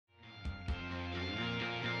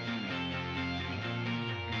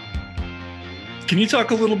Can you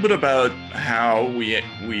talk a little bit about how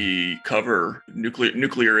we cover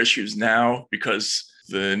nuclear issues now? Because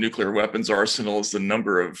the nuclear weapons arsenals, the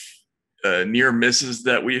number of near misses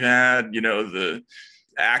that we've had, the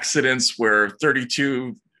accidents where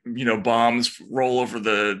 32 bombs roll over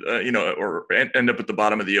or end up at the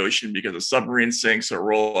bottom of the ocean because a submarine sinks or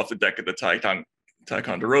roll off the deck of the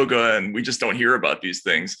Ticonderoga, and we just don't hear about these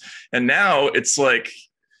things. And now it's like,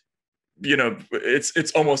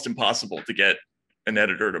 it's almost impossible to get an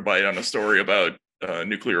editor to bite on a story about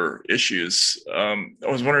nuclear issues. I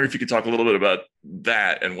was wondering if you could talk a little bit about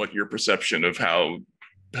that and what your perception of how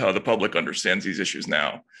the public understands these issues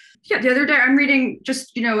now. Yeah, the other day I'm reading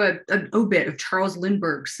just an obit of Charles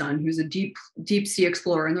Lindbergh's son, who's a deep sea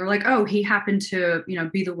explorer, and they're like, oh, he happened to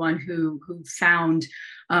be the one who found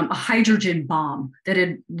a hydrogen bomb that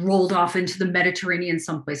had rolled off into the Mediterranean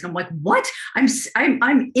someplace. And I'm like, what? I'm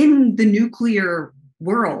in the nuclear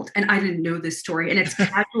world, and I didn't know this story, and it's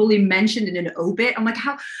casually mentioned in an obit. I'm like,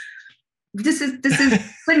 how? This is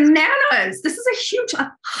bananas. This is a huge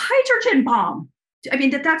hydrogen bomb. I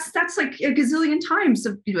mean, that's like a gazillion times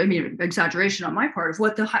of, exaggeration on my part of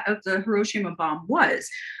what the Hiroshima bomb was.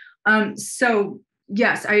 So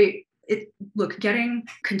yes, getting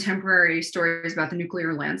contemporary stories about the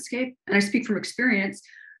nuclear landscape, and I speak from experience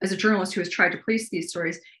as a journalist who has tried to place these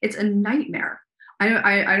stories, it's a nightmare.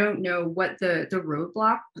 I don't know what the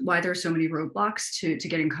roadblock, why there's so many roadblocks to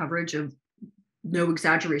getting coverage of, no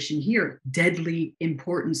exaggeration here, deadly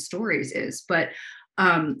important stories is, but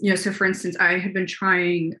so for instance, I had been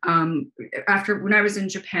trying, when I was in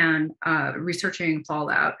Japan researching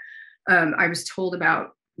fallout, I was told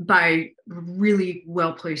about by a really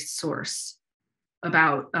well-placed source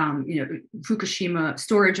about, Fukushima,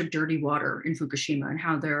 storage of dirty water in Fukushima, and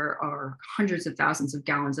how there are hundreds of thousands of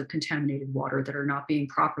gallons of contaminated water that are not being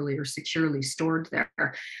properly or securely stored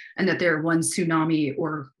there, and that they're one tsunami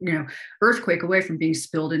or earthquake away from being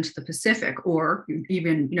spilled into the Pacific, or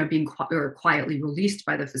even being quietly released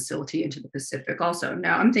by the facility into the Pacific also.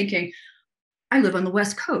 Now I'm thinking, I live on the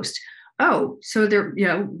West Coast. Oh, so there,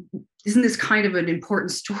 isn't this kind of an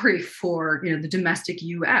important story for the domestic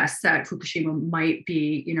U.S. that Fukushima might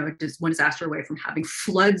be one disaster away from having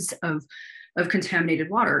floods of contaminated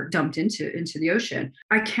water dumped into the ocean?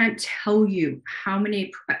 I can't tell you how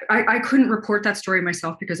many. I couldn't report that story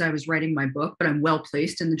myself because I was writing my book, but I'm well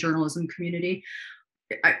placed in the journalism community.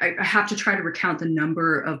 I have to try to recount the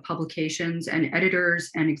number of publications and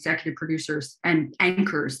editors and executive producers and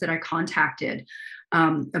anchors that I contacted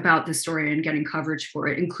about this story and getting coverage for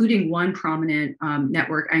it, including one prominent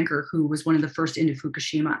network anchor who was one of the first into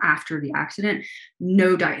Fukushima after the accident.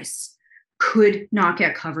 No dice, could not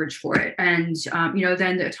get coverage for it. And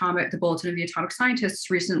then the Bulletin of the Atomic Scientists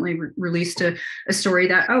recently released a story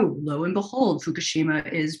that, oh, lo and behold, Fukushima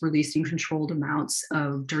is releasing controlled amounts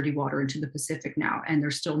of dirty water into the Pacific now, and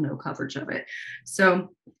there's still no coverage of it.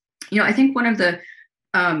 So, I think one of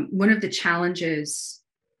the challenges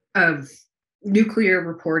of nuclear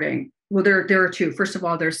reporting, well, there are two. First of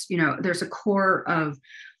all, there's a core of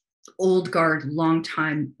old guard,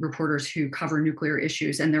 longtime reporters who cover nuclear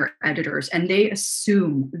issues, and their editors, and they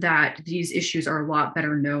assume that these issues are a lot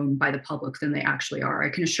better known by the public than they actually are. I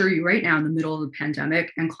can assure you right now, in the middle of the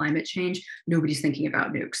pandemic and climate change, nobody's thinking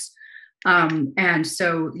about nukes. And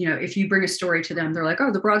so, if you bring a story to them, they're like,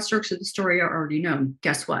 oh, the broad strokes of the story are already known.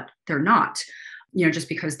 Guess what? They're not. Just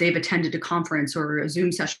because they've attended a conference or a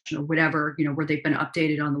Zoom session or whatever, where they've been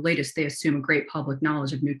updated on the latest, they assume a great public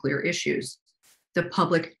knowledge of nuclear issues. The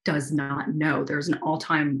public does not know. There's an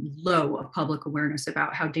all-time low of public awareness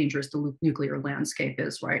about how dangerous the nuclear landscape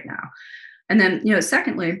is right now. And then,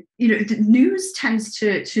 secondly, the news tends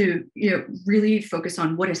to really focus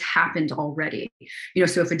on what has happened already.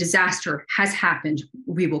 So if a disaster has happened,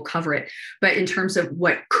 we will cover it. But in terms of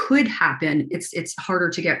what could happen, it's harder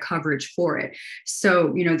to get coverage for it.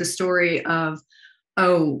 So, the story of,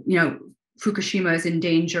 Fukushima is in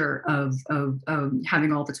danger of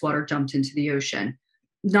having all of its water dumped into the ocean.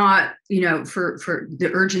 Not, for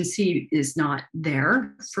the urgency is not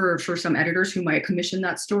there for some editors who might commission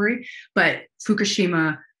that story, but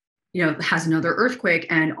Fukushima, has another earthquake,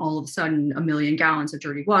 and all of a sudden 1 million gallons of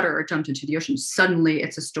dirty water are dumped into the ocean. Suddenly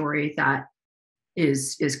it's a story that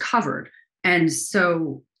is covered. And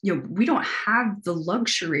so, we don't have the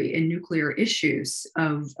luxury in nuclear issues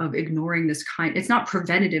of ignoring this kind. It's not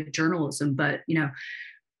preventative journalism, but,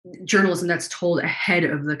 journalism that's told ahead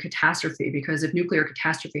of the catastrophe, because if nuclear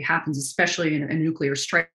catastrophe happens, especially in a nuclear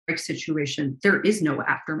strike situation, there is no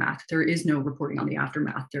aftermath. There is no reporting on the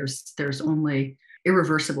aftermath. There's only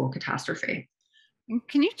irreversible catastrophe.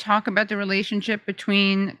 Can you talk about the relationship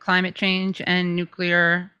between climate change and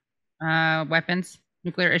nuclear weapons,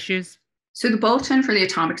 nuclear issues? So the Bulletin for the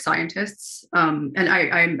Atomic Scientists, and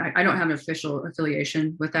I don't have an official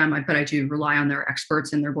affiliation with them, but I do rely on their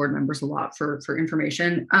experts and their board members a lot for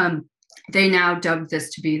information. They now dubbed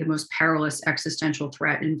this to be the most perilous existential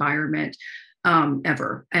threat environment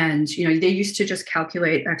ever. And, they used to just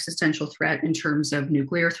calculate existential threat in terms of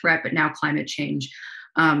nuclear threat, but now climate change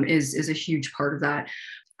is a huge part of that.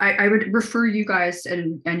 I would refer you guys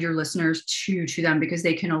and your listeners to them, because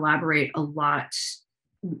they can elaborate a lot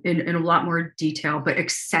in a lot more detail, but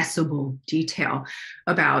accessible detail,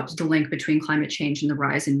 about the link between climate change and the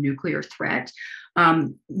rise in nuclear threat.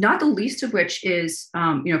 Not the least of which is,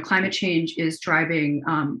 climate change is driving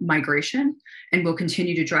migration and will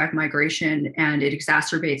continue to drive migration, and it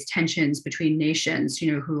exacerbates tensions between nations,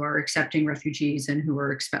 who are accepting refugees and who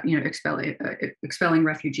are expelling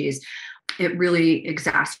refugees. It really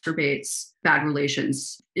exacerbates bad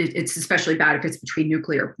relations. It's especially bad if it's between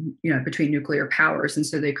nuclear powers. And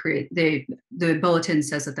so the Bulletin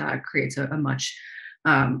says that creates a much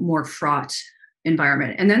more fraught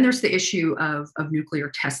environment. And then there's the issue of nuclear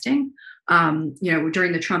testing.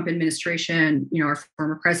 During the Trump administration, our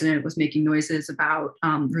former president was making noises about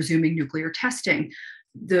resuming nuclear testing.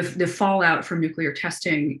 The fallout from nuclear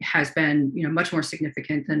testing has been, much more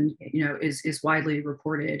significant than, is widely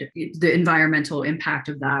reported. The environmental impact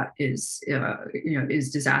of that is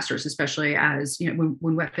disastrous, especially as, when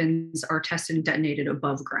weapons are tested and detonated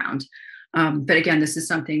above ground. But again, this is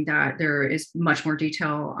something that there is much more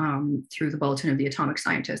detail through the Bulletin of the Atomic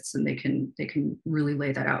Scientists, and they can really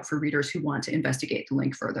lay that out for readers who want to investigate the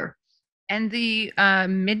link further. And the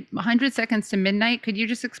 100 seconds to midnight, could you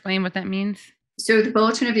just explain what that means? So the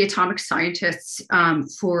Bulletin of the Atomic Scientists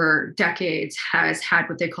for decades has had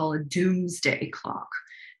what they call a Doomsday Clock.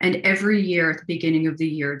 And every year at the beginning of the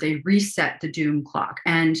year, they reset the doom clock.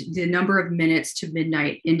 And the number of minutes to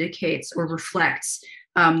midnight indicates or reflects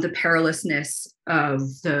the perilousness of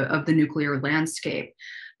the nuclear landscape.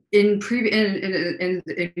 In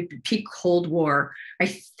peak Cold War, I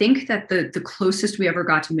think that the closest we ever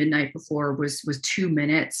got to midnight before was 2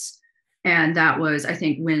 minutes. And that was, I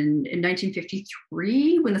think, in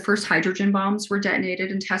 1953, when the first hydrogen bombs were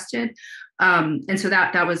detonated and tested. And so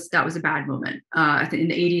that was a bad moment. I think in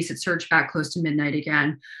the 80s, it surged back close to midnight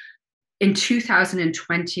again. In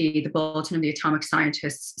 2020, the Bulletin of the Atomic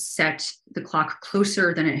Scientists set the clock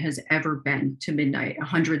closer than it has ever been to midnight,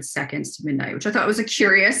 100 seconds to midnight, which I thought was a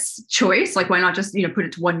curious choice. Like, why not just, put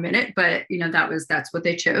it to 1 minute? But, that's what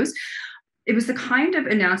they chose. It was the kind of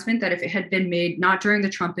announcement that if it had been made not during the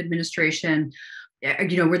Trump administration,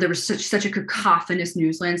 where there was such a cacophonous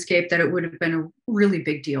news landscape, that it would have been a really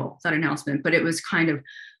big deal, that announcement. But it was kind of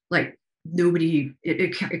like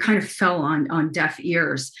it kind of fell on deaf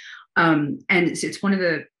ears. And it's one of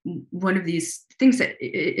these things that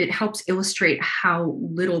it helps illustrate how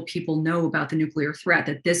little people know about the nuclear threat,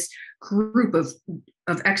 that this group of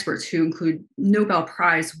experts, who include Nobel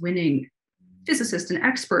Prize winning physicists and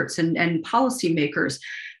experts and policymakers,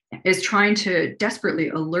 is trying to desperately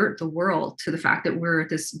alert the world to the fact that we're at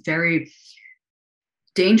this very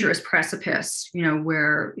dangerous precipice,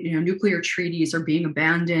 where, nuclear treaties are being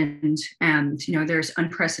abandoned, and, there's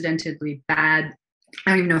unprecedentedly bad,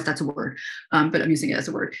 I don't even know if that's a word, but I'm using it as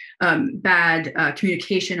a word, bad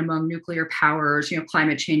communication among nuclear powers.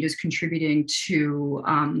 Climate change is contributing to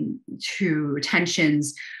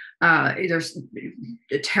tensions. There's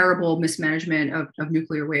a terrible mismanagement of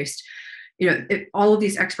nuclear waste. All of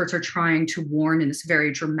these experts are trying to warn in this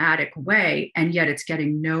very dramatic way, and yet it's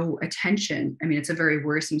getting no attention. I mean, it's a very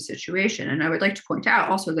worrisome situation. And I would like to point out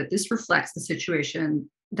also that this reflects the situation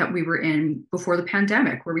that we were in before the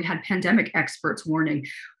pandemic, where we had pandemic experts warning,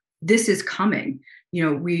 this is coming.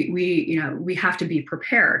 We have to be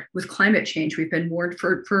prepared. With climate change, we've been warned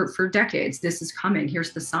for decades. This is coming.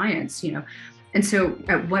 Here's the science. And so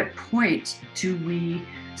at what point do we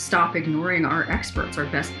stop ignoring our experts, our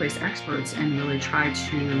best placed experts, and really try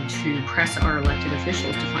to press our elected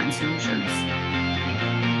officials to find solutions?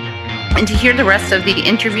 And to hear the rest of the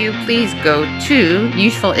interview, please go to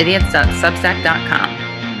usefulidiots.substack.com.